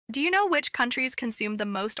Do you know which countries consume the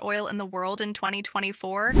most oil in the world in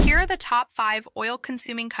 2024? Here are the top 5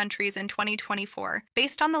 oil-consuming countries in 2024,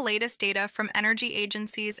 based on the latest data from energy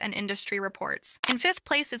agencies and industry reports. In 5th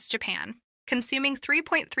place, it's Japan, consuming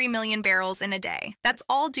 3.3 million barrels in a day. That's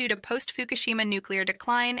all due to post-Fukushima nuclear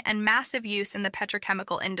decline and massive use in the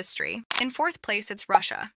petrochemical industry. In 4th place, it's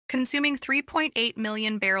Russia, consuming 3.8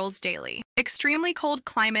 million barrels daily. Extremely cold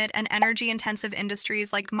climate and energy-intensive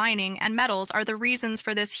industries like mining and metals are the reasons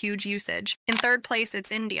for this huge usage. In 3rd place,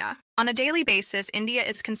 it's India. On a daily basis, India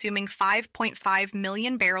is consuming 5.5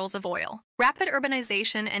 million barrels of oil. Rapid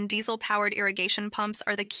urbanization and diesel-powered irrigation pumps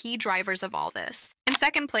are the key drivers of all this. In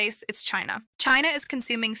 2nd place, it's China. China is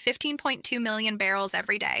consuming 15.2 million barrels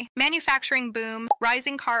every day. Manufacturing boom,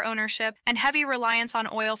 rising car ownership, and heavy reliance on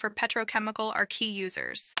oil for petrochemical are key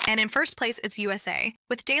users. And in 1st place, it's USA,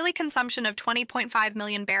 with daily consumption of 20.5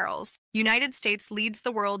 million barrels. United States leads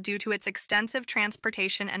the world due to its extensive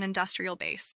transportation and industrial base.